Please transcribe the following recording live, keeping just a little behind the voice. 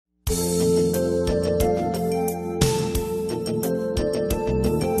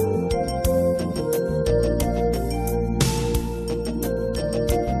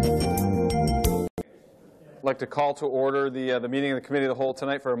to call to order the meeting of the Committee of the Whole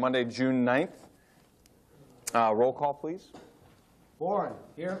tonight for Monday, June 9th. Roll call, please. Warren.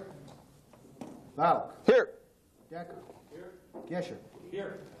 Here. Bauk. Here. Decker. Here. Gescher.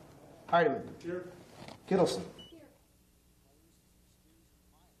 Here. Heidemann. Here. Kittleson. Here.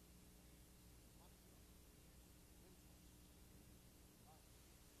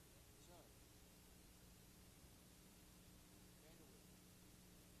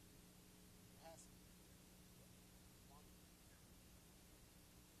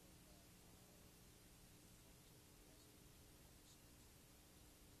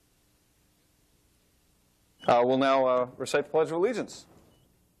 We'll now recite the Pledge of Allegiance.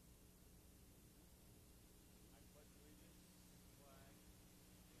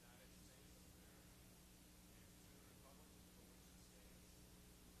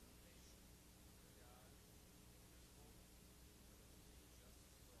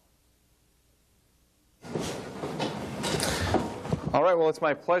 All right, well, it's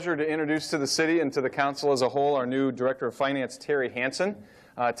my pleasure to introduce to the city and to the council as a whole our new Director of Finance, Terry Hansen.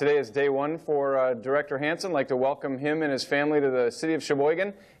 Today is day one for Director Hansen. I'd like to welcome him and his family to the city of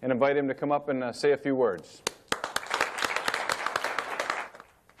Sheboygan and invite him to come up and say a few words.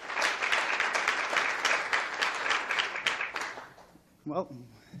 Well,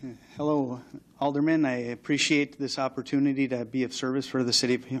 hello, Alderman. I appreciate this opportunity to be of service for the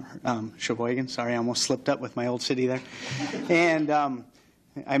city of Sheboygan. Sorry, I almost slipped up with my old city there. And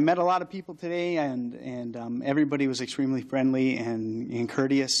I met a lot of people today, and everybody was extremely friendly and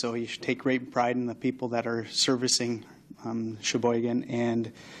courteous, so you should take great pride in the people that are servicing Sheboygan.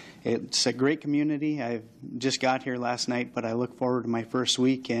 And it's a great community. I just got here last night, but I look forward to my first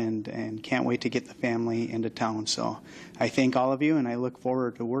week and can't wait to get the family into town. So I thank all of you, and I look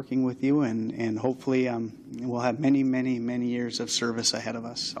forward to working with you, and hopefully we'll have many, many, many years of service ahead of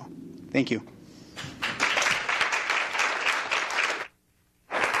us. So thank you.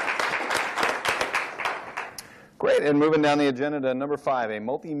 Great, and moving down the agenda to number 5, a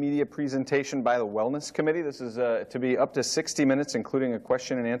multimedia presentation by the Wellness Committee. This is to be up to 60 minutes, including a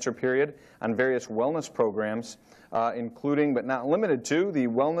question and answer period on various wellness programs, including but not limited to the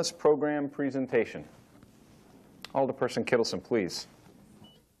wellness program presentation. Alderperson Kittleson, please.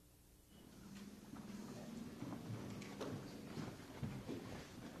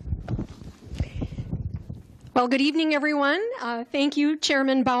 Well, good evening, everyone. Thank you,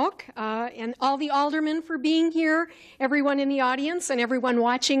 Chairman Bauk, and all the aldermen for being here, everyone in the audience, and everyone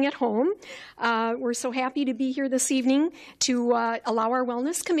watching at home. We're so happy to be here this evening to allow our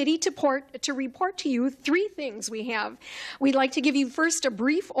Wellness Committee to report to you 3 things we have. We'd like to give you first a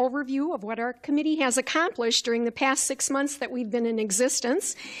brief overview of what our committee has accomplished during the past 6 months that we've been in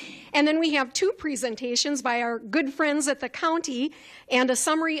existence. And then we have 2 presentations by our good friends at the county and a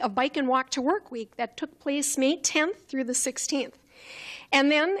summary of Bike and Walk to Work Week that took place May 10th through the 16th. And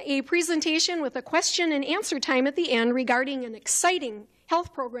then a presentation with a question and answer time at the end regarding an exciting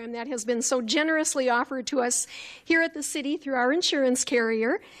health program that has been so generously offered to us here at the city through our insurance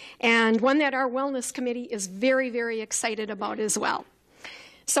carrier, and one that our Wellness Committee is very, very excited about as well.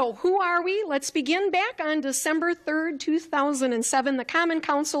 So who are we? Let's begin back on December 3rd, 2007. The Common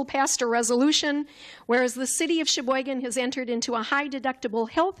Council passed a resolution whereas the city of Sheboygan has entered into a high deductible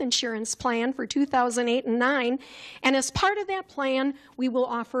health insurance plan for 2008 and 9. And as part of that plan, we will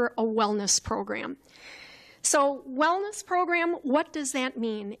offer a wellness program. So wellness program, what does that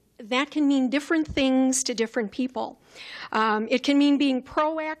mean? That can mean different things to different people. It can mean being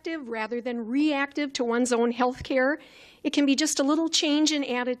proactive rather than reactive to one's own health care. It can be just a little change in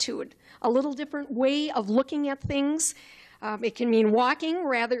attitude, a little different way of looking at things. It can mean walking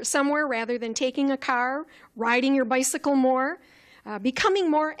somewhere rather than taking a car, riding your bicycle more,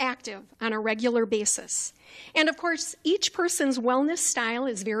 becoming more active on a regular basis. And of course, each person's wellness style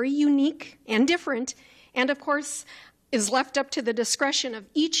is very unique and different, and of course, is left up to the discretion of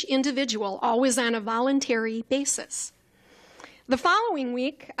each individual, always on a voluntary basis. The following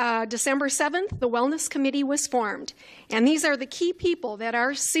week, December 7th, the Wellness Committee was formed. And these are the key people that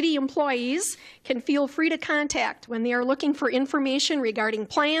our city employees can feel free to contact when they are looking for information regarding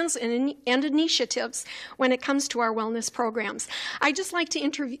plans and initiatives when it comes to our wellness programs. I'd just like to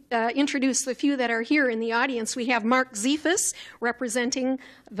introduce the few that are here in the audience. We have Mark Zephas representing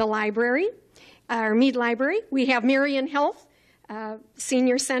the library, our Mead Library. We have Marion Health,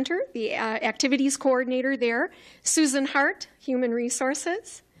 Senior Center, the activities coordinator there. Susan Hart, Human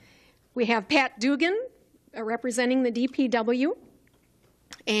Resources. We have Pat Dugan, representing the DPW.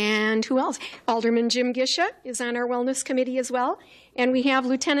 And who else? Alderman Jim Gisha is on our Wellness Committee as well. And we have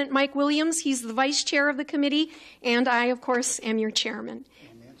Lieutenant Mike Williams. He's the vice chair of the committee. And I, of course, am your chairman.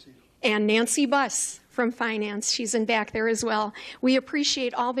 And Nancy Buss from Finance. She's in back there as well. We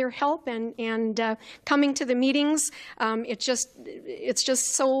appreciate all their help and coming to the meetings. It's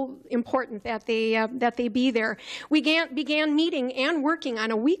just so important that they be there. We began meeting and working on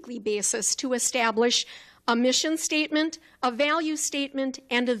a weekly basis to establish a mission statement, a value statement,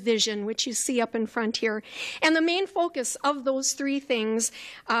 and a vision, which you see up in front here. And the main focus of those three things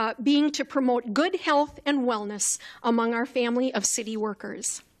being to promote good health and wellness among our family of city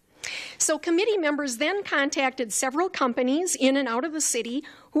workers. So committee members then contacted several companies in and out of the city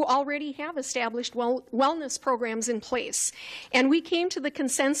who already have established wellness programs in place. And we came to the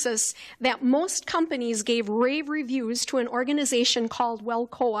consensus that most companies gave rave reviews to an organization called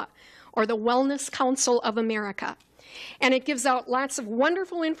WellCOA, or the Wellness Council of America. And it gives out lots of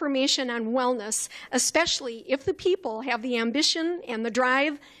wonderful information on wellness, especially if the people have the ambition and the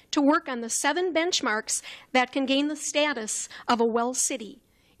drive to work on the 7 benchmarks that can gain the status of a well city.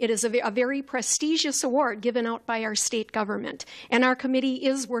 It is a very prestigious award given out by our state government, and our committee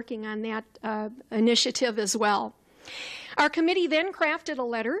is working on that initiative as well. Our committee then crafted a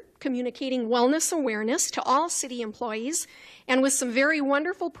letter communicating wellness awareness to all city employees, and with some very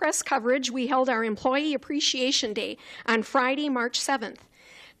wonderful press coverage, we held our Employee Appreciation Day on Friday, March 7th.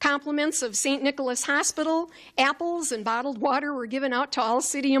 Compliments of St. Nicholas Hospital, apples, and bottled water were given out to all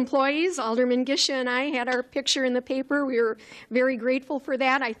city employees. Alderman Gisha and I had our picture in the paper. We were very grateful for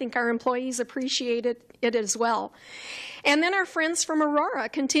that. I think our employees appreciated it as well. And then our friends from Aurora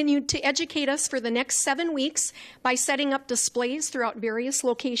continued to educate us for the next 7 weeks by setting up displays throughout various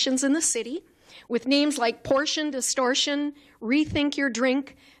locations in the city with names like Portion Distortion, Rethink Your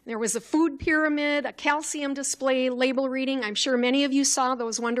Drink. There was a food pyramid, a calcium display, label reading. I'm sure many of you saw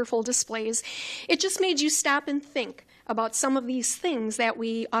those wonderful displays. It just made you stop and think about some of these things that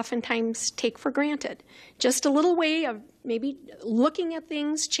we oftentimes take for granted. Just a little way of maybe looking at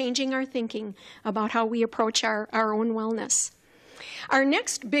things, changing our thinking about how we approach our own wellness. Our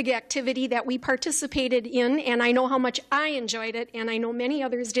next big activity that we participated in, and I know how much I enjoyed it, and I know many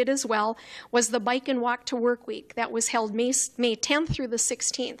others did as well, was the Bike and Walk to Work Week that was held May 10th through the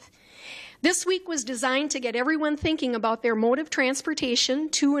 16th. This week was designed to get everyone thinking about their mode of transportation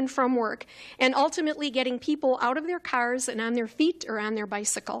to and from work, and ultimately getting people out of their cars and on their feet or on their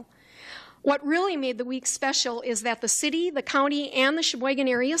bicycle. What really made the week special is that the city, the county, and the Sheboygan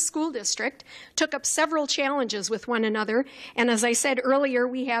Area School District took up several challenges with one another. And as I said earlier,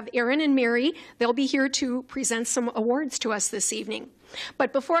 we have Aaron and Mary. They'll be here to present some awards to us this evening.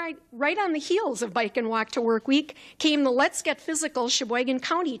 But right on the heels of Bike and Walk to Work Week came the Let's Get Physical Sheboygan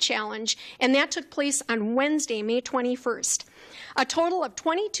County Challenge, and that took place on Wednesday, May 21st. A total of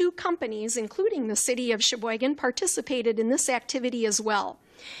 22 companies, including the city of Sheboygan, participated in this activity as well.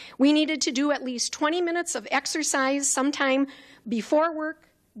 We needed to do at least 20 minutes of exercise sometime before work,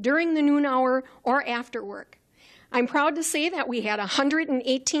 during the noon hour, or after work. I'm proud to say that we had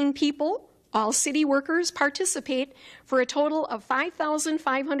 118 people, all city workers, participate for a total of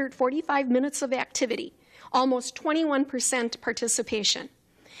 5,545 minutes of activity, almost 21% participation.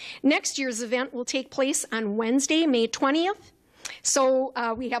 Next year's event will take place on Wednesday, May 20th. So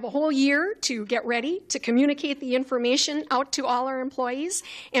we have a whole year to get ready to communicate the information out to all our employees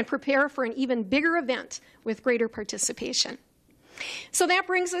and prepare for an even bigger event with greater participation. So that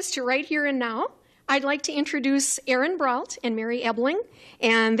brings us to right here and now. I'd like to introduce Aaron Brault and Mary Ebling,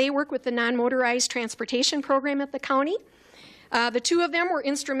 and they work with the non-motorized transportation program at the county. The two of them were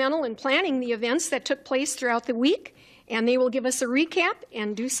instrumental in planning the events that took place throughout the week, and they will give us a recap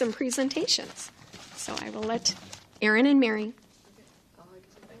and do some presentations. So I will let Aaron and Mary.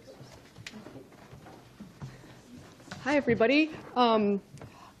 Hi, everybody. I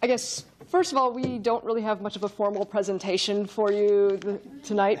guess, first of all, we don't really have much of a formal presentation for you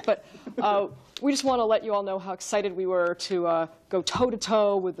tonight, but we just want to let you all know how excited we were to go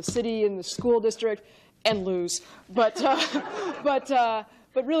toe-to-toe with the city and the school district and lose. But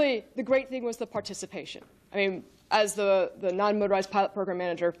really, the great thing was the participation. I mean, as the non-motorized pilot program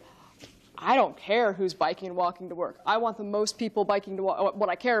manager, I don't care who's biking and walking to work. I want the most people biking to work. What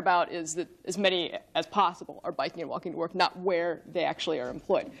I care about is that as many as possible are biking and walking to work, not where they actually are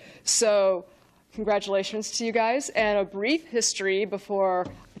employed. So congratulations to you guys. And a brief history before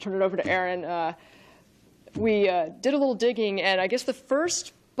I turn it over to Aaron. We did a little digging, and I guess the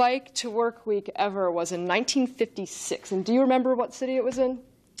first bike to work week ever was in 1956. And do you remember what city it was in?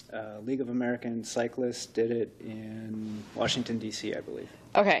 League of American Cyclists did it in Washington, D.C., I believe.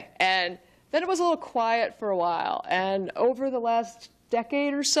 Okay, and then it was a little quiet for a while. And over the last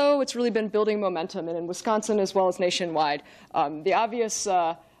decade or so, it's really been building momentum, and in Wisconsin as well as nationwide. The obvious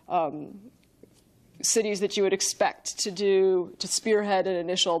cities that you would expect to spearhead an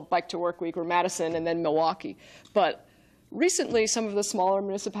initial Bike to Work Week were Madison and then Milwaukee. But recently, some of the smaller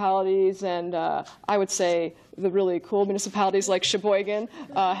municipalities and I would say the really cool municipalities like Sheboygan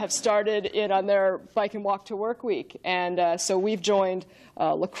have started in on their Bike and Walk to Work Week. And so we've joined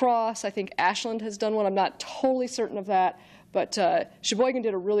La Crosse. I think Ashland has done one. I'm not totally certain of that. But Sheboygan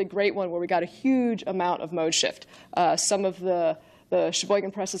did a really great one where we got a huge amount of mode shift. Some of the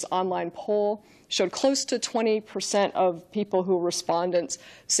Sheboygan Press's online poll showed close to 20% of people who were respondents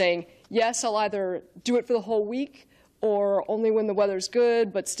saying, yes, I'll either do it for the whole week or only when the weather's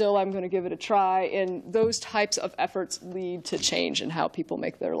good, but still I'm going to give it a try. And those types of efforts lead to change in how people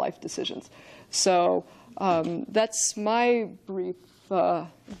make their life decisions. So that's my brief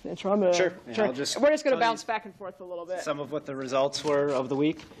intro. Sure. We're just going to bounce back and forth a little bit. Some of what the results were of the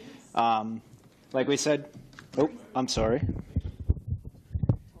week. Like we said, I'm sorry.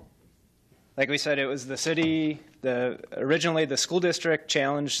 Like we said, it was the city. Originally, the school district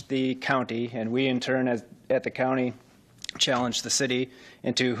challenged the county, and we in turn, at the county, challenged the city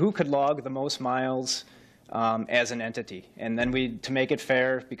into who could log the most miles as an entity. And then to make it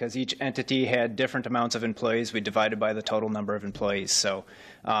fair, because each entity had different amounts of employees, we divided by the total number of employees. So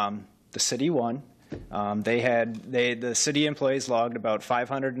the city won. The city employees logged about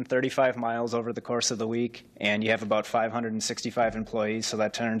 535 miles over the course of the week, and you have about 565 employees, so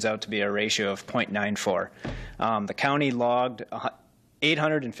that turns out to be a ratio of 0.94. The county logged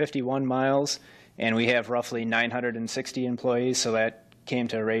 851 miles, and we have roughly 960 employees, so that came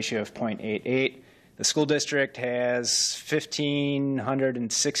to a ratio of 0.88. The school district has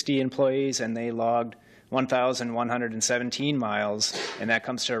 1,560 employees, and they logged 1,117 miles, and that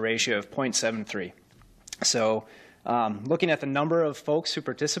comes to a ratio of 0.73. So looking at the number of folks who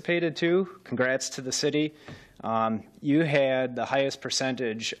participated too, congrats to the city. You had the highest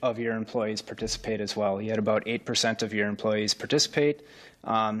percentage of your employees participate as well. You had about 8% of your employees participate,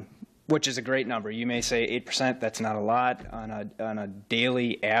 which is a great number. You may say 8%, that's not a lot. On a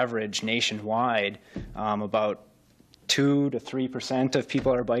daily average nationwide, about 2 to 3% of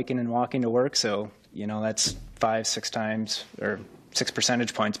people are biking and walking to work. So, that's 5-6 times or 6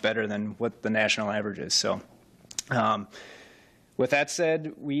 percentage points better than what the national average is. So with that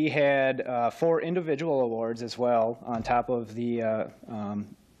said, we had 4 individual awards as well on top of the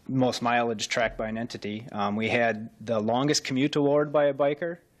most mileage tracked by an entity. We had the longest commute award by a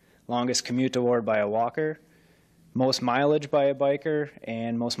biker, longest commute award by a walker, most mileage by a biker,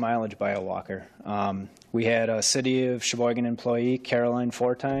 and most mileage by a walker. We had a City of Sheboygan employee, Caroline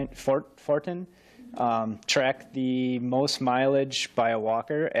Fortin, tracked the most mileage by a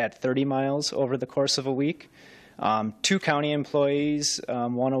walker at 30 miles over the course of a week. 2 county employees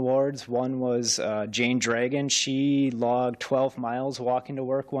won awards. One was Jane Dragon. She logged 12 miles walking to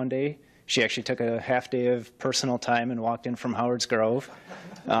work one day. She actually took a half day of personal time and walked in from Howard's Grove.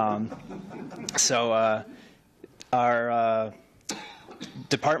 Our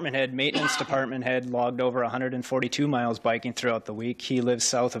maintenance department head logged over 142 miles biking throughout the week. He lives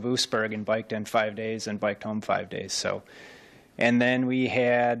south of Oostburg and biked in 5 days and biked home 5 days. So, and then we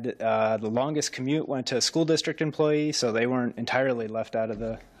had the longest commute went to a school district employee, so they weren't entirely left out of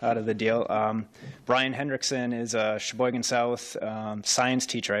the deal. Brian Hendrickson is a Sheboygan South science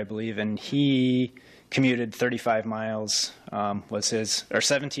teacher, I believe, and he commuted 35 miles was his, or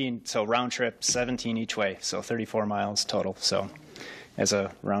 17, so round trip, 17 each way, so 34 miles total. So, as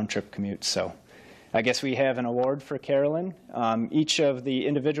a round-trip commute. So I guess we have an award for Carolyn. Each of the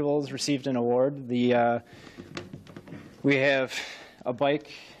individuals received an award. We have a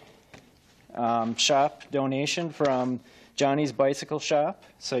bike shop donation from Johnny's Bicycle Shop.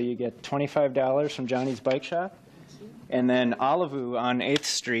 So you get $25 from Johnny's Bike Shop. And then Olivu on 8th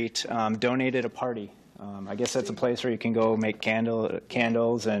Street donated a party. I guess that's a place where you can go make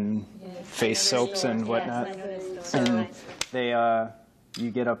candles and face soaps and whatnot. And they... you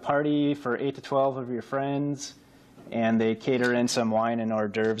get a party for 8 to 12 of your friends, and they cater in some wine and hors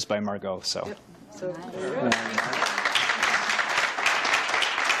d'oeuvres by Margot. So, yep.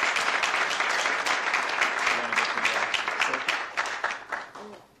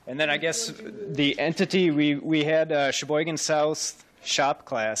 And then I guess the entity, we had Sheboygan South shop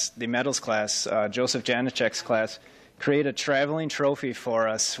class, the medals class, Joseph Janacek's class, create a traveling trophy for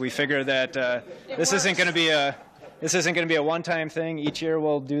us. We figure that this isn't going to be a one-time thing. Each year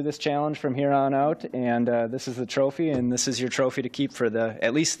we'll do this challenge from here on out, and this is the trophy, and this is your trophy to keep for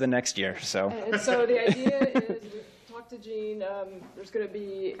at least the next year. So. And so the idea is, we talked to Jean. There's going to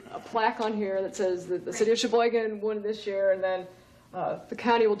be a plaque on here that says that the City of Sheboygan won this year, and then The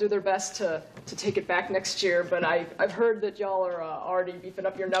county will do their best to take it back next year, but I've heard that y'all are already beefing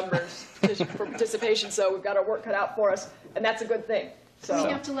up your numbers for participation, so we've got our work cut out for us, and that's a good thing. So.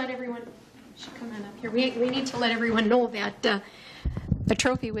 We have to let everyone, should come on up here. We need to let everyone know that the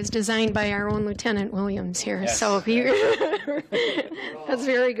trophy was designed by our own Lieutenant Williams here. Yes. So if you, that's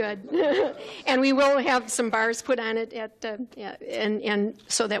very good. And we will have some bars put on it and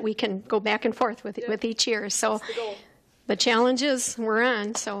so that we can go back and forth with each year. So the challenge is we're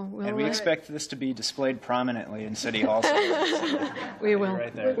on. So and we expect this to be displayed prominently in City Hall. We will.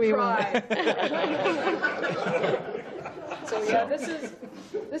 Right there. We will. So yeah,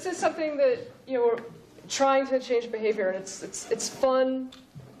 this is something that we're trying to change behavior, and it's fun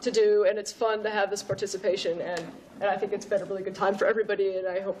to do, and it's fun to have this participation, and I think it's been a really good time for everybody, and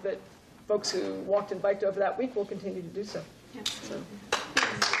I hope that folks who walked and biked over that week will continue to do so. Yeah. So.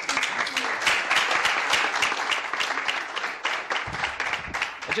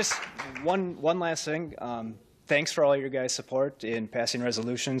 Just one last thing. Thanks for all your guys' support in passing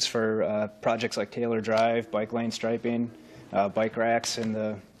resolutions for projects like Taylor Drive, bike lane striping, bike racks,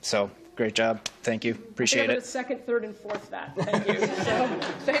 so great job. Thank you. Appreciate it. The second, third, and fourth that. Thank you. So,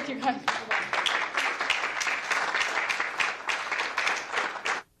 thank you guys.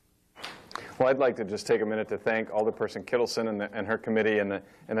 Well, I'd like to just take a minute to thank Alderperson Kittleson and her committee and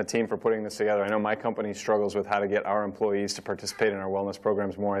the team for putting this together. I know my company struggles with how to get our employees to participate in our wellness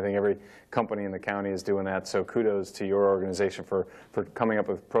programs more. I think every company in the county is doing that, so kudos to your organization for coming up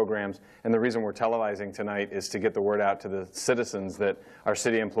with programs. And the reason we're televising tonight is to get the word out to the citizens that our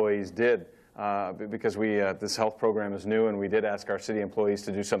city employees did. Because this health program is new, and we did ask our city employees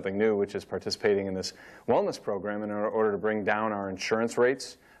to do something new, which is participating in this wellness program in order to bring down our insurance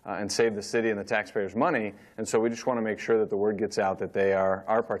rates and save the city and the taxpayers money. And so we just want to make sure that the word gets out that they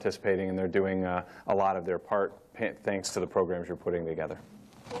are participating and they're doing a lot of their part thanks to the programs you're putting together.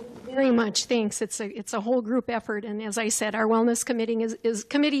 Very much, thanks. It's a whole group effort, and as I said, our wellness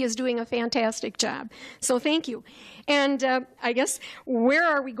committee is doing a fantastic job. So thank you. And I guess where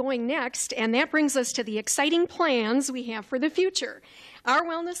are we going next? And that brings us to the exciting plans we have for the future. Our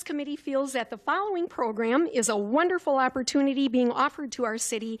Wellness Committee feels that the following program is a wonderful opportunity being offered to our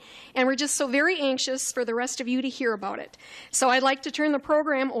city, and we're just so very anxious for the rest of you to hear about it. So I'd like to turn the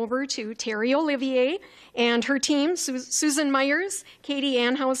program over to Terry Olivier and her team, Susan Myers, Katie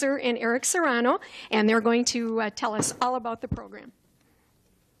Anhauser, and Eric Serrano, and they're going to tell us all about the program.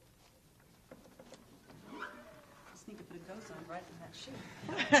 Just need to put a goes on right in that shoe.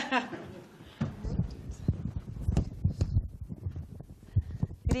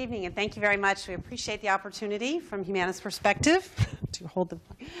 Good evening, and thank you very much. We appreciate the opportunity from Humana's perspective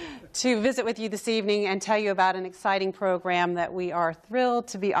to visit with you this evening and tell you about an exciting program that we are thrilled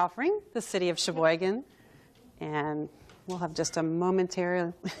to be offering the city of Sheboygan. And we'll have just a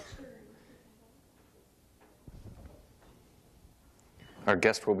momentary... Our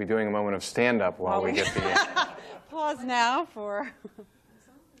guest will be doing a moment of stand-up while we get the... Pause now for...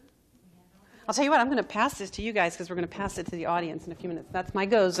 I'll tell you what, I'm going to pass this to you guys because we're going to pass it to the audience in a few minutes. That's my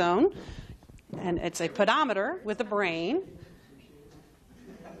go zone, and it's a pedometer with a brain.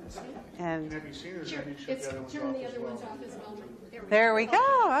 And turn the other ones off as well. there we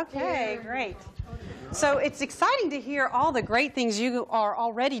go. Okay, great. So it's exciting to hear all the great things you are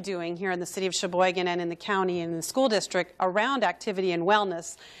already doing here in the city of Sheboygan and in the county and in the school district around activity and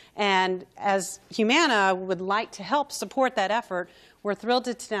wellness. And as Humana would like to help support that effort, we're thrilled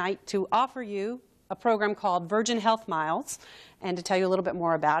tonight to offer you a program called Virgin Health Miles. And to tell you a little bit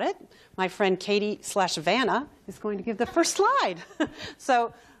more about it, my friend Katie/Vanna is going to give the first slide.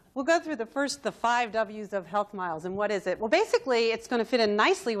 So we'll go through the 5 W's of Health Miles. And what is it? Well, basically, it's going to fit in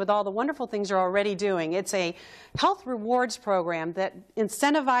nicely with all the wonderful things you're already doing. It's a health rewards program that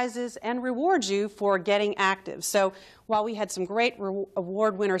incentivizes and rewards you for getting active. So while we had some great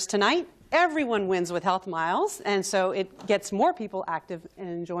award winners tonight, everyone wins with Health Miles, and so it gets more people active and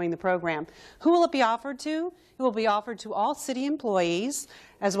enjoying the program. Who will it be offered to? It will be offered to all city employees,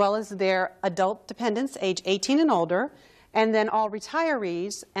 as well as their adult dependents, age 18 and older, and then all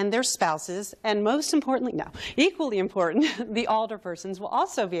retirees and their spouses, and most importantly, no, equally important, the alderpersons will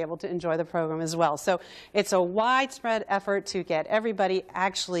also be able to enjoy the program as well. So it's a widespread effort to get everybody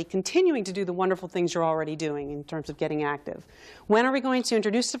actually continuing to do the wonderful things you're already doing in terms of getting active. When are we going to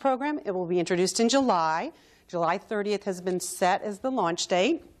introduce the program? It will be introduced in July. July 30th has been set as the launch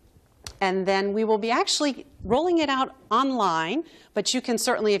date. And then we will be actually rolling it out online, but you can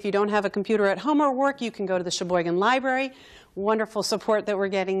certainly, if you don't have a computer at home or work, you can go to the Sheboygan Library. Wonderful support that we're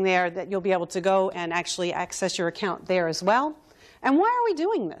getting there, that you'll be able to go and actually access your account there as well. And why are we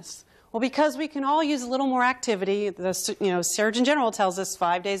doing this? Well, because we can all use a little more activity, the Surgeon General tells us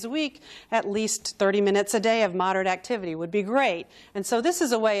 5 days a week, at least 30 minutes a day of moderate activity would be great. And so this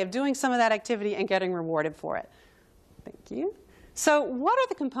is a way of doing some of that activity and getting rewarded for it. Thank you. So what are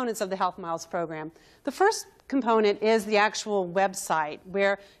the components of the Health Miles program? The first component is the actual website,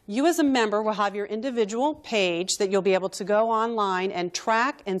 where you as a member will have your individual page that you'll be able to go online and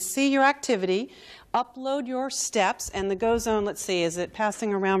track and see your activity, upload your steps, and the Go Zone, let's see, is it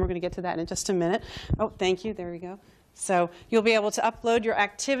passing around? We're going to get to that in just a minute. Oh, thank you. There we go. So you'll be able to upload your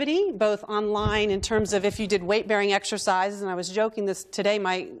activity, both online in terms of if you did weight-bearing exercises. And I was joking this today,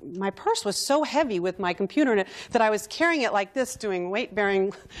 my purse was so heavy with my computer in it that I was carrying it like this doing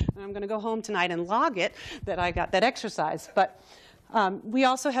weight-bearing. And I'm going to go home tonight and log it that I got that exercise. But we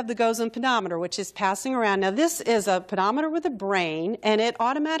also have the Go Zone pedometer, which is passing around. Now, this is a pedometer with a brain, and it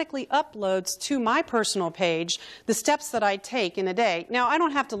automatically uploads to my personal page the steps that I take in a day. Now, I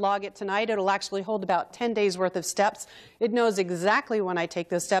don't have to log it tonight. It'll actually hold about 10 days' worth of steps. It knows exactly when I take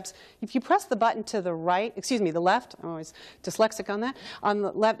those steps. If you press the button to the right, excuse me, the left, I'm always dyslexic on that. On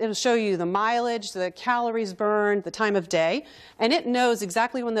the left, it'll show you the mileage, the calories burned, the time of day, and it knows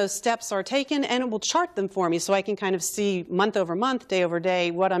exactly when those steps are taken, and it will chart them for me so I can kind of see month over month, day over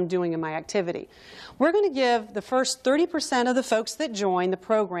day, what I'm doing in my activity. We're going to give the first 30% of the folks that join the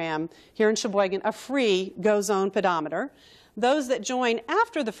program here in Sheboygan a free Go Zone pedometer. Those that join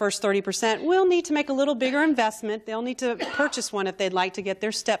after the first 30% will need to make a little bigger investment. They'll need to purchase one if they'd like to get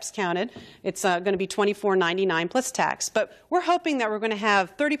their steps counted. It's going to be $24.99 plus tax. But we're hoping that we're going to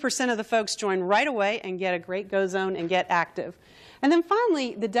have 30% of the folks join right away and get a great Go Zone and get active. And then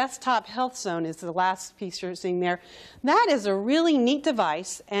finally, the desktop health zone is the last piece you're seeing there. That is a really neat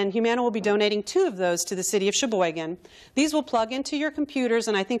device, and Humana will be donating 2 of those to the city of Sheboygan. These will plug into your computers,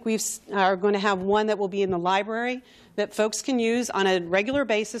 and I think we are going to have one that will be in the library that folks can use on a regular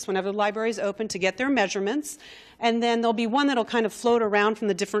basis whenever the library is open to get their measurements. And then there'll be one that'll kind of float around from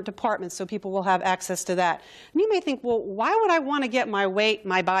the different departments so people will have access to that. And you may think, well, why would I want to get my weight,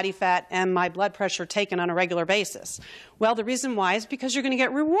 my body fat, and my blood pressure taken on a regular basis? Well, the reason why is because you're going to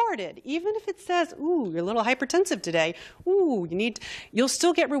get rewarded. Even if it says, ooh, you're a little hypertensive today, ooh, you'll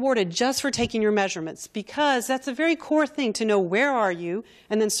still get rewarded just for taking your measurements, because that's a very core thing to know where are you.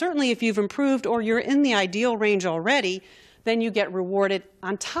 And then certainly if you've improved or you're in the ideal range already, then you get rewarded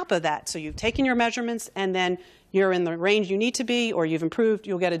on top of that. So you've taken your measurements and then you're in the range you need to be, or you've improved,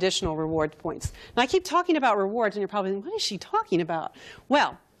 you'll get additional reward points. Now, I keep talking about rewards, and you're probably thinking, what is she talking about?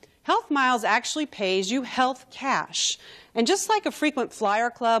 Well, Health Miles actually pays you health cash. And just like a frequent flyer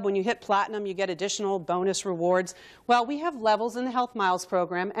club, when you hit platinum, you get additional bonus rewards. Well, we have levels in the Health Miles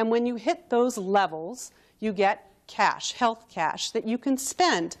program, and when you hit those levels, you get cash, health cash, that you can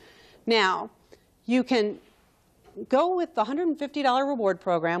spend. Now, you can go with the $150 reward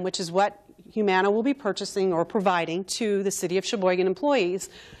program, which is what Humana will be purchasing or providing to the City of Sheboygan employees,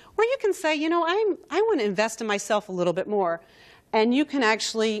 where you can say, you know, I want to invest in myself a little bit more. And you can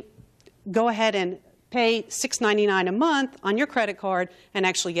actually go ahead and pay $6.99 a month on your credit card and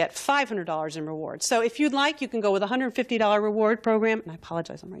actually get $500 in rewards. So if you'd like, you can go with a $150 reward program. And I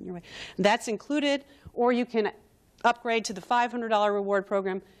apologize, I'm right in your way. That's included. Or you can upgrade to the $500 reward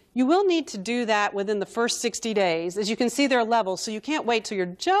program. You will need to do that within the first 60 days. As you can see, there are levels, so you can't wait till you're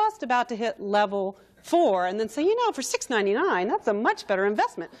just about to hit level 4 and then say, you know, for $6.99, that's a much better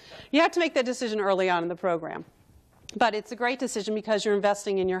investment. You have to make that decision early on in the program. But it's a great decision because you're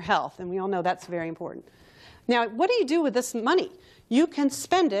investing in your health, and we all know that's very important. Now, what do you do with this money? You can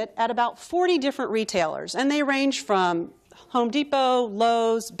spend it at about 40 different retailers, and they range from Home Depot,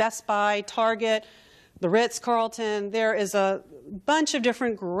 Lowe's, Best Buy, Target, the Ritz-Carlton. There is a bunch of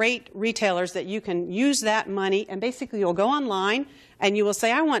different great retailers that you can use that money, and basically you'll go online and you will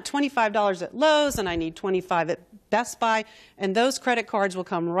say, I want $25 at Lowe's and I need $25 at Best Buy, and those credit cards will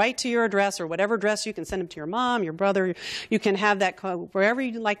come right to your address, or whatever address. You can send them to your mom, your brother. You can have that, wherever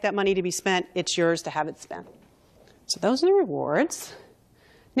you'd like that money to be spent, it's yours to have it spent. So those are the rewards.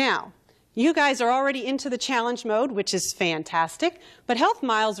 Now, you guys are already into the challenge mode, which is fantastic, but Health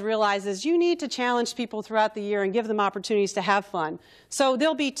Miles realizes you need to challenge people throughout the year and give them opportunities to have fun. So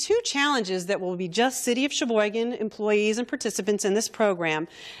there'll be 2 challenges that will be just City of Sheboygan employees and participants in this program,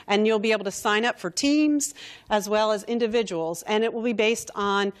 and you'll be able to sign up for teams as well as individuals, and it will be based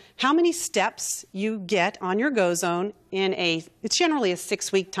on how many steps you get on your Go Zone it's generally a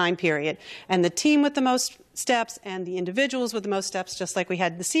 6-week time period, and the team with the most steps and the individuals with the most steps, just like we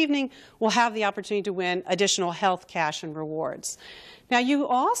had this evening, will have the opportunity to win additional health cash and rewards. Now, you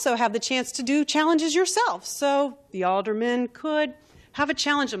also have the chance to do challenges yourself. So the aldermen could have a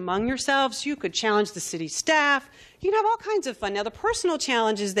challenge among yourselves. You could challenge the city staff. You can have all kinds of fun. Now, the personal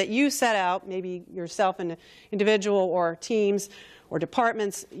challenges that you set out, maybe yourself and individual or teams or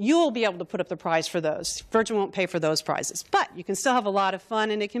departments, you'll be able to put up the prize for those. Virgin won't pay for those prizes. But you can still have a lot of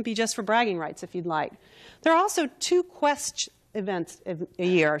fun, and it can be just for bragging rights if you'd like. There are also 2 Quest events a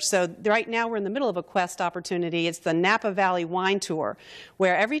year. So right now we're in the middle of a Quest opportunity. It's the Napa Valley Wine Tour,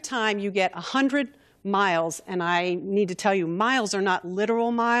 where every time you get 100 miles, and I need to tell you, miles are not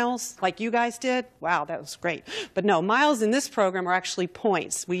literal miles like you guys did. Wow, that was great. But no, miles in this program are actually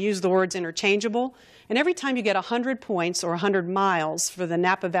points. We use the words interchangeable. And every time you get 100 points or 100 miles for the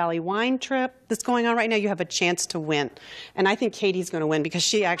Napa Valley wine trip that's going on right now, you have a chance to win. And I think Katie's going to win because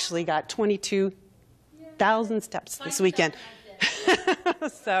she actually got 22,000 steps this weekend.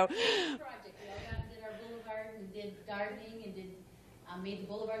 So, project. We all got and did our boulevard and did gardening and did made the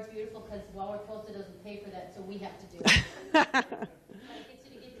boulevards beautiful because Wellworth Coastal doesn't pay for that, so we have to do it. It gets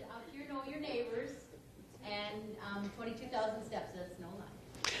you to get out here, know your neighbors, and 22,000 steps. That's no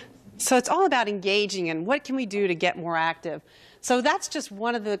lie. So it's all about engaging and what can we do to get more active. So that's just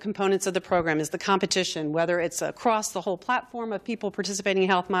one of the components of the program is the competition, whether it's across the whole platform of people participating in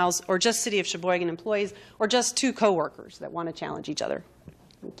Health Miles or just City of Sheboygan employees or just 2 coworkers that want to challenge each other.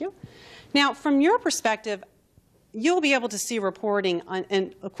 Thank you. Now, from your perspective, you'll be able to see reporting,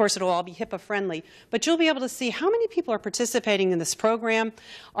 and of course it'll all be HIPAA friendly, but you'll be able to see how many people are participating in this program.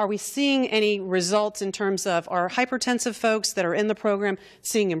 Are we seeing any results in terms of our hypertensive folks that are in the program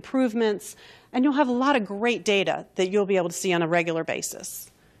seeing improvements? And you'll have a lot of great data that you'll be able to see on a regular basis.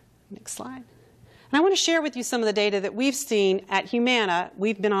 Next slide. And I want to share with you some of the data that we've seen at Humana.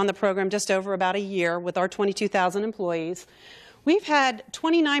 We've been on the program just over about a year with our 22,000 employees. We've had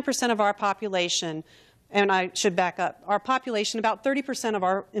 29% of our population, and I should back up, our population, about 30% of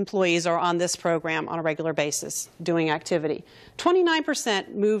our employees are on this program on a regular basis doing activity.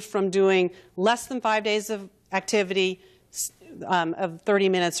 29% moved from doing less than 5 days of activity of 30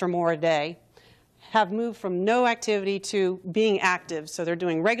 minutes or more a day, have moved from no activity to being active, so they're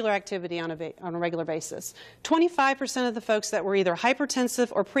doing regular activity on a regular basis. 25% of the folks that were either hypertensive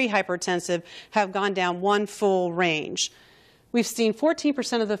or pre-hypertensive have gone down 1 full range. We've seen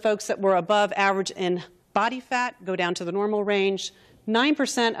 14% of the folks that were above average in body fat go down to the normal range.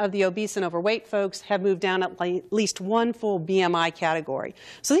 9% of the obese and overweight folks have moved down at least 1 full BMI category.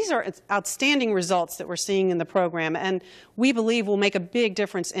 So these are outstanding results that we're seeing in the program, and we believe will make a big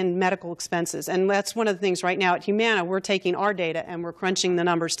difference in medical expenses. And that's one of the things right now at Humana. We're taking our data and we're crunching the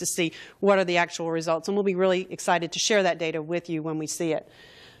numbers to see what are the actual results, and we'll be really excited to share that data with you when we see it.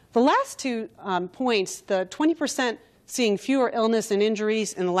 The last 2 points, the 20% seeing fewer illness and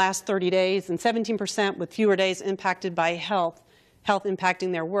injuries in the last 30 days and 17% with fewer days impacted by health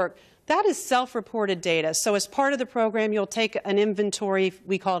impacting their work, that is self-reported data. So as part of the program, you'll take an inventory,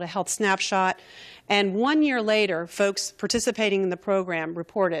 we call it a health snapshot, and 1 year later, folks participating in the program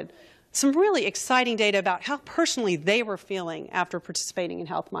reported some really exciting data about how personally they were feeling after participating in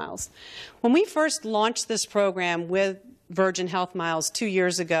Health Miles. When we first launched this program with Virgin Health Miles 2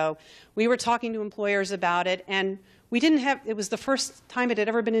 years ago, we were talking to employers about it, and we didn't have, it was the first time it had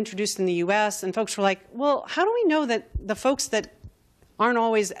ever been introduced in the U.S., and folks were like, well, how do we know that the folks that aren't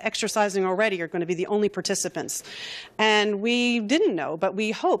always exercising already are going to be the only participants? And we didn't know, but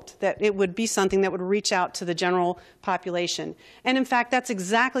we hoped that it would be something that would reach out to the general population. And in fact, that's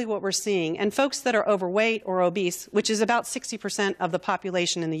exactly what we're seeing. And folks that are overweight or obese, which is about 60% of the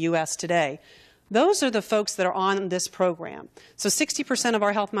population in the U.S. today, those are the folks that are on this program. So 60% of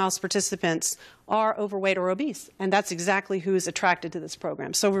our Health Miles participants are overweight or obese, and that's exactly who's attracted to this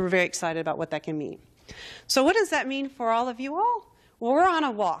program. So we're very excited about what that can mean. So what does that mean for all of you all? Well, we're on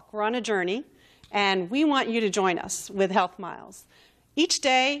a walk, we're on a journey, and we want you to join us with Health Miles. Each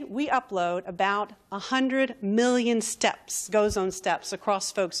day, we upload about 100 million steps, GoZone steps,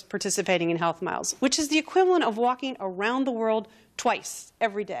 across folks participating in Health Miles, which is the equivalent of walking around the world twice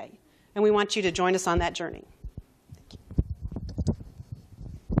every day. And we want you to join us on that journey. Thank you.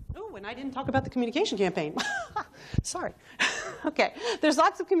 Oh, and I didn't talk about the communication campaign. Sorry. Okay. There's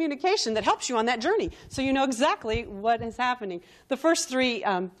lots of communication that helps you on that journey, so you know exactly what is happening. The first 3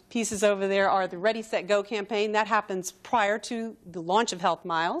 pieces over there are the Ready, Set, Go campaign. That happens prior to the launch of Health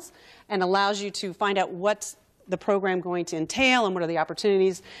Miles and allows you to find out what's the program going to entail and what are the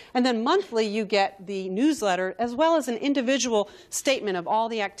opportunities. And then monthly you get the newsletter as well as an individual statement of all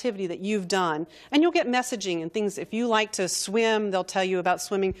the activity that you've done. And you'll get messaging and things. If you like to swim, they'll tell you about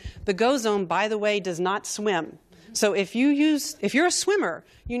swimming. The GoZone, by the way, does not swim. So if you're a swimmer,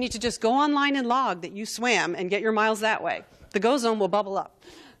 you need to just go online and log that you swam and get your miles that way. The GoZone will bubble up.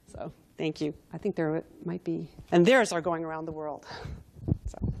 So thank you. I think there might be, and theirs are going around the world.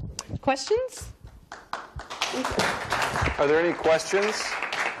 So, questions? Are there any questions?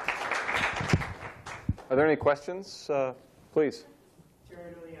 Are there any questions? Please. Terry,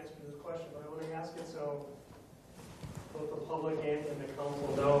 I know you asked me this question, but I want to ask it so both the public and the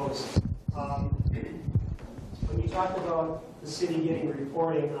council knows. When you talk about the city getting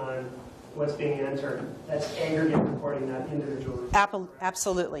reporting on what's being entered, that's aggregate reporting, not individual reporting.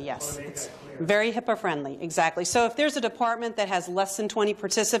 Absolutely, yes. It's very HIPAA friendly, exactly. So if there's a department that has less than 20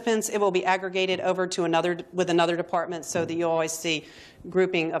 participants, it will be aggregated over to another department so that you always see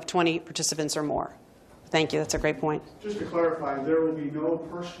grouping of 20 participants or more. Thank you. That's a great point. Just to clarify, there will be no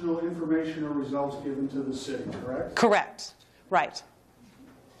personal information or results given to the city, correct? Correct. Right.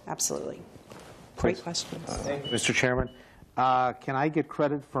 Absolutely. Great question. Mr. Chairman, can I get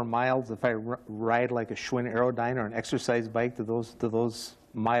credit for miles if I ride like a Schwinn Aerodyne or an exercise bike? Do those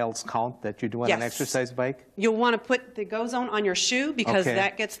miles count that you do on an exercise bike? You'll want to put the Go Zone on your shoe because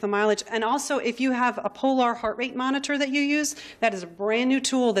that gets the mileage. And also, if you have a Polar heart rate monitor that you use, that is a brand new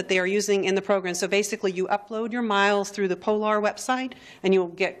tool that they are using in the program. So basically, you upload your miles through the Polar website, and you'll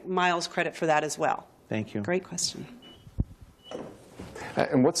get miles credit for that as well. Thank you. Great question.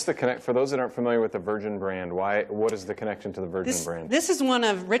 And what's the connect for those that aren't familiar with the Virgin brand? What is the connection to the Virgin brand? This is one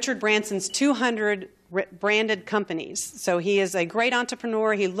of Richard Branson's 200 branded companies. So he is a great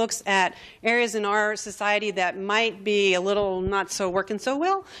entrepreneur. He looks at areas in our society that might be a little not so working so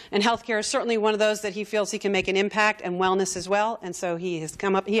well, and healthcare is certainly one of those that he feels he can make an impact, and wellness as well. And so he has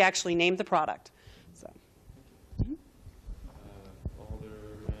come up. He actually named the product. So. Alderman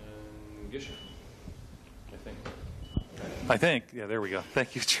Gisher. I think, yeah, there we go.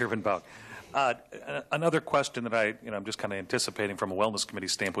 Thank you, Chairman Bauk. Another question that I'm just kind of anticipating from a wellness committee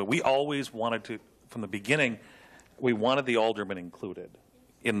standpoint. We always wanted to, from the beginning, we wanted the aldermen included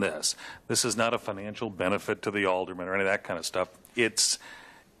in this. This is not a financial benefit to the aldermen or any of that kind of stuff. It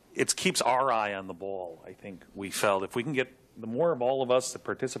keeps our eye on the ball. I think we felt if we can get the more of all of us that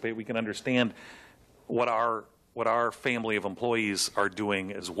participate, we can understand what our family of employees are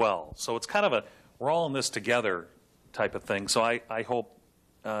doing as well. So it's kind of we're all in this together type of thing. So I hope,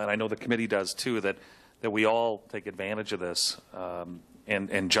 and I know the committee does too, that we all take advantage of this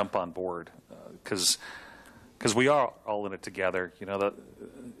and jump on board because we are all in it together. You know,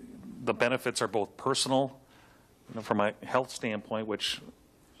 the benefits are both personal, from a health standpoint, which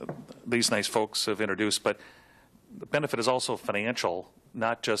these nice folks have introduced, but the benefit is also financial,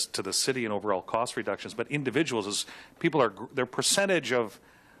 not just to the city and overall cost reductions, but individuals as their percentage of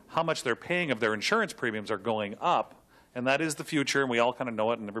how much they're paying of their insurance premiums are going up. And that is the future, and we all kind of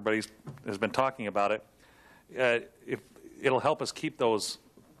know it, and everybody has been talking about it. It'll help us keep those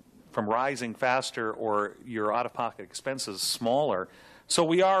from rising faster or your out-of-pocket expenses smaller. So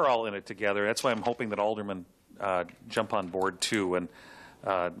we are all in it together. That's why I'm hoping that aldermen jump on board too and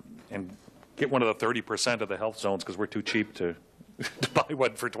get one of the 30% of the health zones because we're too cheap to buy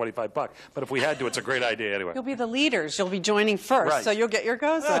one for $25. But if we had to, it's a great idea anyway. You'll be the leaders. You'll be joining first, so you'll get your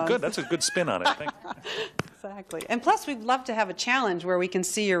Go Zones. Good. That's a good spin on it, I think. Exactly. And plus, we'd love to have a challenge where we can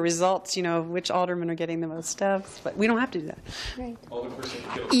see your results, which aldermen are getting the most stuff. But we don't have to do that. Right.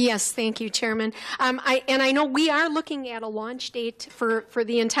 Yes, thank you, Chairman. I know we are looking at a launch date for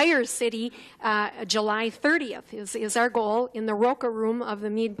the entire city. July 30th is our goal in the Roca Room of the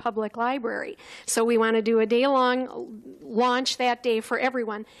Meade Public Library. So we want to do a day-long launch that day for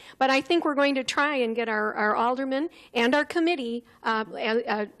everyone. But I think we're going to try and get our aldermen and our committee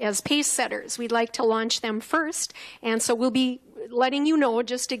as pace setters. We'd like to launch them first, and so we'll be letting you know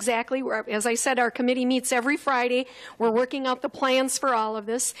just exactly where, as I said, our committee meets every Friday. We're working out the plans for all of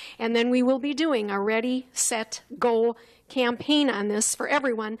this, and then we will be doing a Ready, Set, Go campaign on this for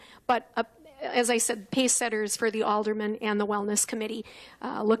everyone, but as I said, pace setters for the aldermen and the wellness committee,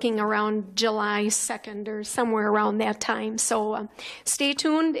 looking around July 2nd or somewhere around that time. So stay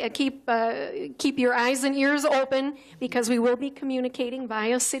tuned. Keep your eyes and ears open because we will be communicating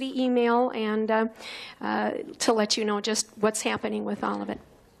via city email and to let you know just what's happening with all of it.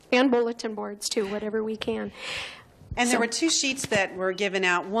 And bulletin boards, too, whatever we can. And there were two sheets that were given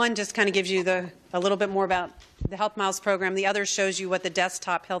out. One just kind of gives you a little bit more about the Health Miles program. The other shows you what the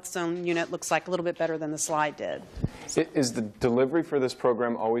desktop health zone unit looks like, a little bit better than the slide did. Is the delivery for this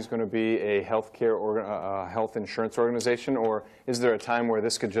program always going to be a healthcare or health insurance organization, or is there a time where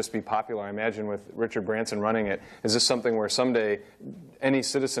this could just be popular? I imagine with Richard Branson running it, is this something where someday any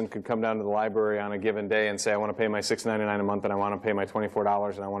citizen could come down to the library on a given day and say, I want to pay my $6.99 a month and I want to pay my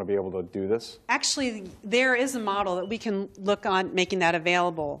 $24 and I want to be able to do this? Actually, there is a model that we can look on making that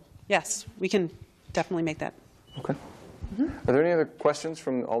available. Yes, we can definitely make that. Okay. Are there any other questions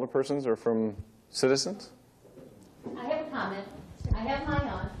from alderpersons or from citizens? I have a comment. I have mine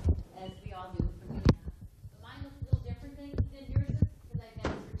on, as we all do. My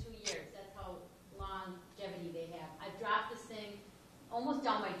almost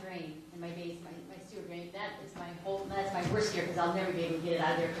down my drain in my base, my sewer drain. That's my worst year because I'll never be able to get it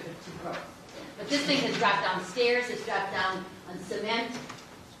out of there because it's too gross. But this thing has dropped down stairs, it's dropped down on cement.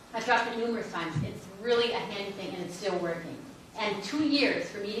 I've dropped it numerous times. It's really a handy thing and it's still working. And 2 years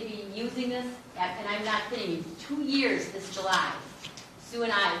for me to be using this, and I'm not kidding you, 2 years this July, Sue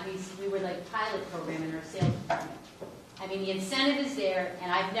and I, we were like pilot program in our sales department. I mean, the incentive is there,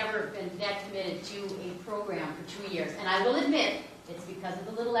 and I've never been that committed to a program for 2 years. And I will admit, it's because of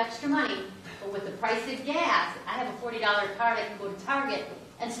the little extra money, but with the price of gas, I have a $40 card, I can go to Target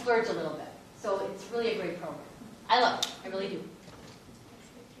and splurge a little bit. So it's really a great program. I love it, I really do.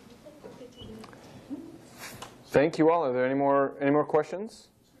 Thank you all. Are there any more questions?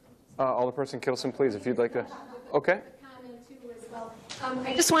 Alderperson Kittleson, please, if you'd like to. Okay.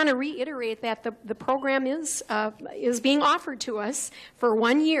 I just want to reiterate that the program is being offered to us for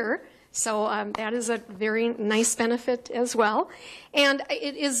 1 year. So that is a very nice benefit as well. And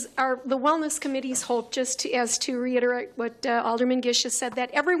it is the Wellness Committee's hope, just to reiterate what Alderman Gish has said,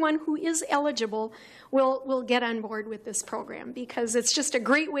 that everyone who is eligible will get on board with this program, because it's just a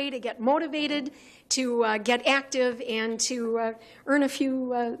great way to get motivated, to get active, and to earn a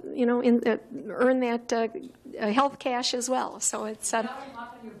few, earn that health cash as well. So it's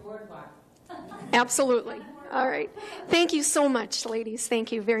absolutely. All right. Thank you so much, ladies.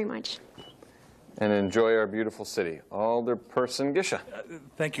 Thank you very much. And enjoy our beautiful city. Alderperson Gisha.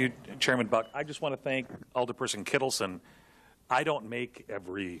 Thank you, Chairman Buck. I just want to thank Alderperson Kittleson. I don't make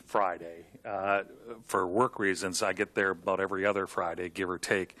every Friday for work reasons. I get there about every other Friday, give or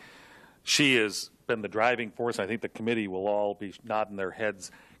take. She has been the driving force. I think the committee will all be nodding their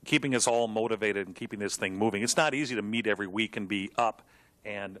heads, keeping us all motivated and keeping this thing moving. It's not easy to meet every week and be up.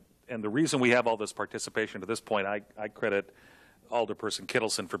 And the reason we have all this participation to this point, I credit Alderperson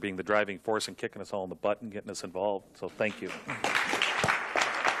Kittleson for being the driving force and kicking us all in the butt and getting us involved. So thank you.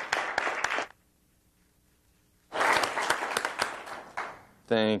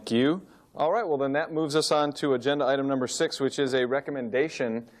 Thank you. All right, well then that moves us on to agenda item number 6, which is a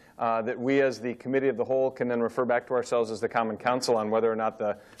recommendation that we as the Committee of the Whole can then refer back to ourselves as the Common Council on whether or not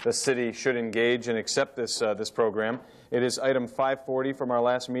the city should engage and accept this program. It is item 540 from our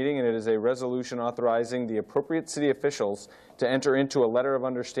last meeting, and it is a resolution authorizing the appropriate city officials to enter into a letter of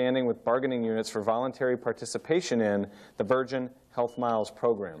understanding with bargaining units for voluntary participation in the Virgin Health Miles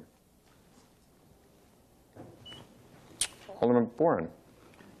program. Alderman Boren.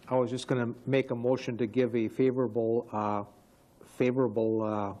 I was just going to make a motion to give a favorable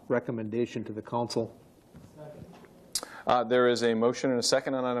recommendation to the council. There is a motion and a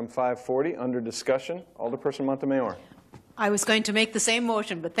second on item 540 under discussion. Alderperson Montemayor. I was going to make the same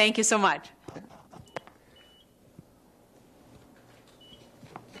motion, but thank you so much.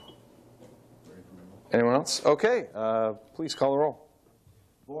 Anyone else? Okay. Please call the roll.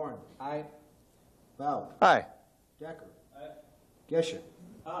 Boren. Aye. Bell. Aye. Decker. Aye. Gesher.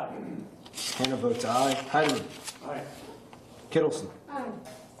 Aye. Hannah votes aye. Heidemann. Aye. Kittleson. Aye.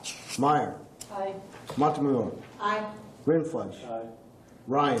 Meyer. Aye. Montemayor. Aye. Rindfleisch. Aye.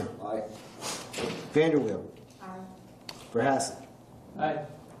 Ryan. Aye. Vanderweel. Aye. Verhassen. Aye.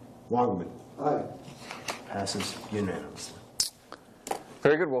 Wongman. Aye. Passes unanimously.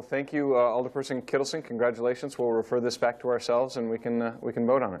 Very good. Well, thank you, Alderperson Kittleson. Congratulations. We'll refer this back to ourselves, and we can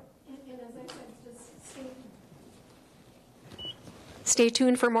vote on it. And as I said, stay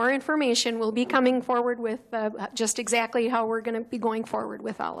tuned for more information. We'll be coming forward with just exactly how we're going to be going forward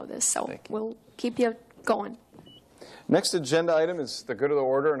with all of this. So we'll keep you going. Next agenda item is the good of the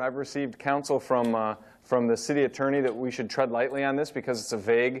order, and I've received counsel from the city attorney that we should tread lightly on this because it's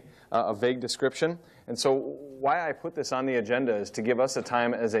a vague description. And so why I put this on the agenda is to give us a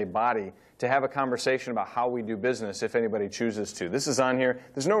time as a body to have a conversation about how we do business if anybody chooses to. This is on here.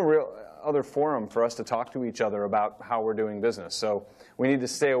 There's no real other forum for us to talk to each other about how we're doing business. So we need to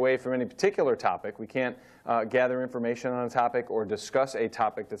stay away from any particular topic. We can't gather information on a topic or discuss a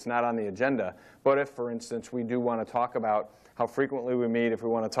topic that's not on the agenda. But if, for instance, we do want to talk about how frequently we meet, if we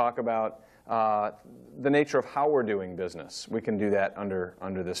want to talk about the nature of how we're doing business, we can do that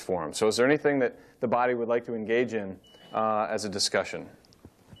under this forum. So is there anything that the body would like to engage in as a discussion?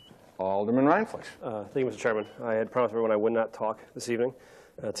 Alderman Rindfleisch. Thank you, Mr. Chairman. I had promised everyone I would not talk this evening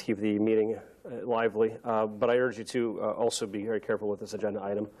to keep the meeting lively, but I urge you to also be very careful with this agenda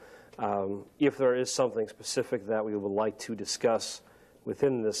item. If there is something specific that we would like to discuss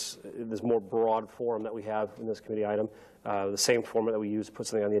within this more broad forum that we have in this committee item, the same format that we use to put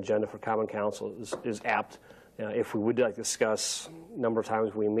something on the agenda for Common Council is apt. If we would like to discuss number of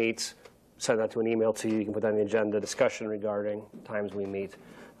times we meet, send that to an email to you. You can put that on the agenda, discussion regarding times we meet.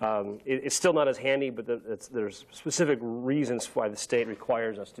 It's still not as handy, but there's specific reasons why the state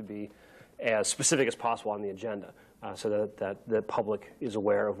requires us to be as specific as possible on the agenda, so that the public is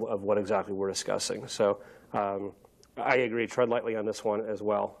aware of what exactly we're discussing. So I agree, tread lightly on this one as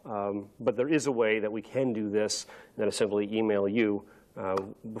well. But there is a way that we can do this, and that is simply email you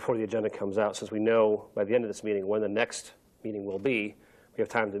before the agenda comes out. Since we know by the end of this meeting when the next meeting will be, we have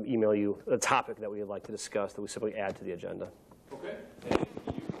time to email you a topic that we would like to discuss that we simply add to the agenda. Okay.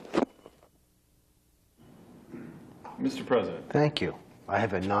 Mr. President. Thank you. I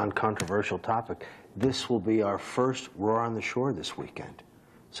have a non-controversial topic. This will be our first Roar on the Shore this weekend.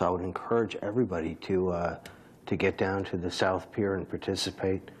 So I would encourage everybody to get down to the South Pier and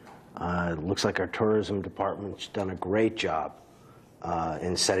participate. It looks like our tourism department's done a great job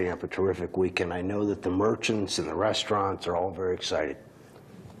in setting up a terrific weekend. I know that the merchants and the restaurants are all very excited.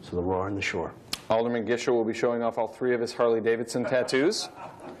 So the Roar on the Shore. Alderman Gischer will be showing off all 3 of his Harley-Davidson tattoos.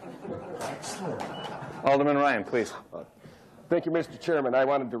 Alderman Ryan, please. Thank you, Mr. Chairman. I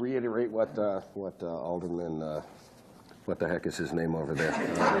wanted to reiterate what Alderman, what the heck is his name over there?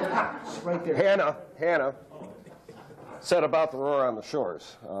 Right there. Hannah said about the Roar on the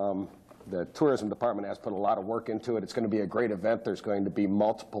Shores. The tourism department has put a lot of work into it. It's going to be a great event. There's going to be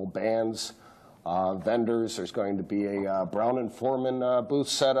multiple bands, vendors. There's going to be a Brown & Forman booth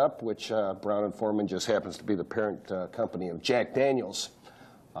set up, which Brown & Forman just happens to be the parent company of Jack Daniels.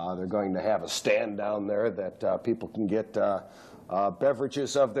 They're going to have a stand down there that people can get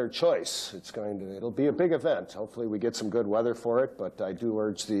beverages of their choice. It'll be a big event. Hopefully we get some good weather for it, but I do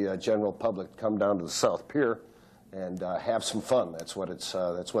urge the general public to come down to the South Pier and have some fun. That's what it's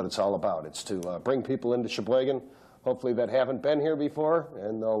all about. It's to bring people into Sheboygan, hopefully that haven't been here before,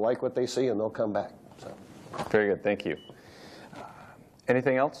 and they'll like what they see and they'll come back. So. Very good, thank you.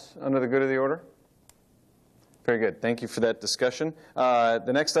 Anything else under the good of the order? Very good. Thank you for that discussion.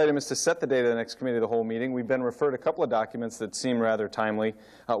 The next item is to set the date of the next committee of the whole meeting. We've been referred a couple of documents that seem rather timely.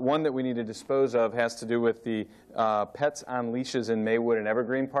 One that we need to dispose of has to do with the pets on leashes in Maywood and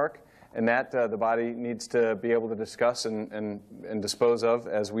Evergreen Park, and that the body needs to be able to discuss and dispose of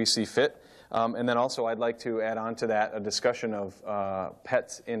as we see fit. And then also I'd like to add on to that a discussion of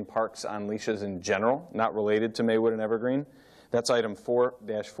pets in parks on leashes in general, not related to Maywood and Evergreen. That's item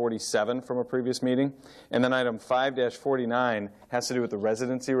 4-47 from a previous meeting. And then item 5-49 has to do with the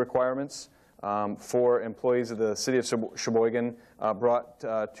residency requirements for employees of the City of Sheboygan brought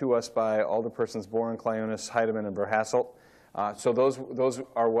to us by Alderpersons Boren, Clyonis, Heidemann, and Verhasselt. So those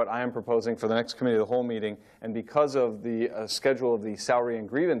are what I am proposing for the next committee of the whole meeting. And because of the schedule of the Salary and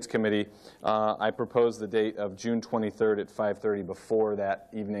Grievance Committee, I propose the date of June 23rd at 5:30 before that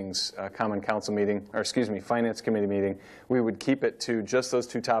evening's Common Council meeting, or excuse me, Finance Committee meeting. We would keep it to just those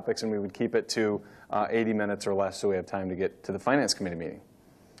 2 topics, and we would keep it to 80 minutes or less so we have time to get to the Finance Committee meeting.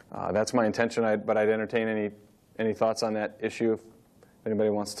 That's my intention, but I'd entertain any thoughts on that issue if anybody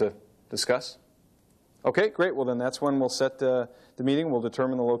wants to discuss. Okay, great. Well, then that's when we'll set the meeting. We'll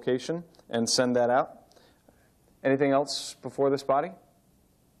determine the location and send that out. Anything else before this body?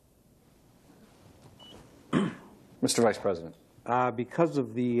 Mr. Vice President. Because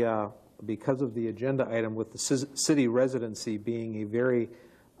of the agenda item with the city residency being a very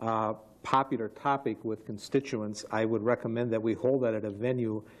popular topic with constituents, I would recommend that we hold that at a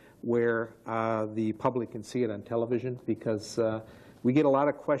venue where the public can see it on television, because we get a lot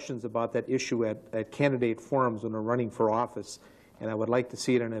of questions about that issue at candidate forums when they're running for office, and I would like to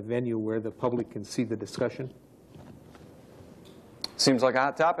see it in a venue where the public can see the discussion. Seems like a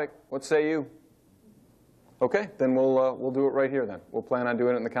hot topic. What say you? Okay, then we'll do it right here then. We'll plan on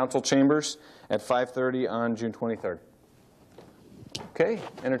doing it in the council chambers at 5:30 on June 23rd. Okay,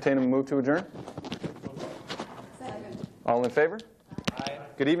 entertain a move to adjourn. Second. All in favor? Aye.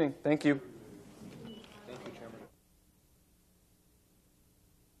 Good evening. Thank you.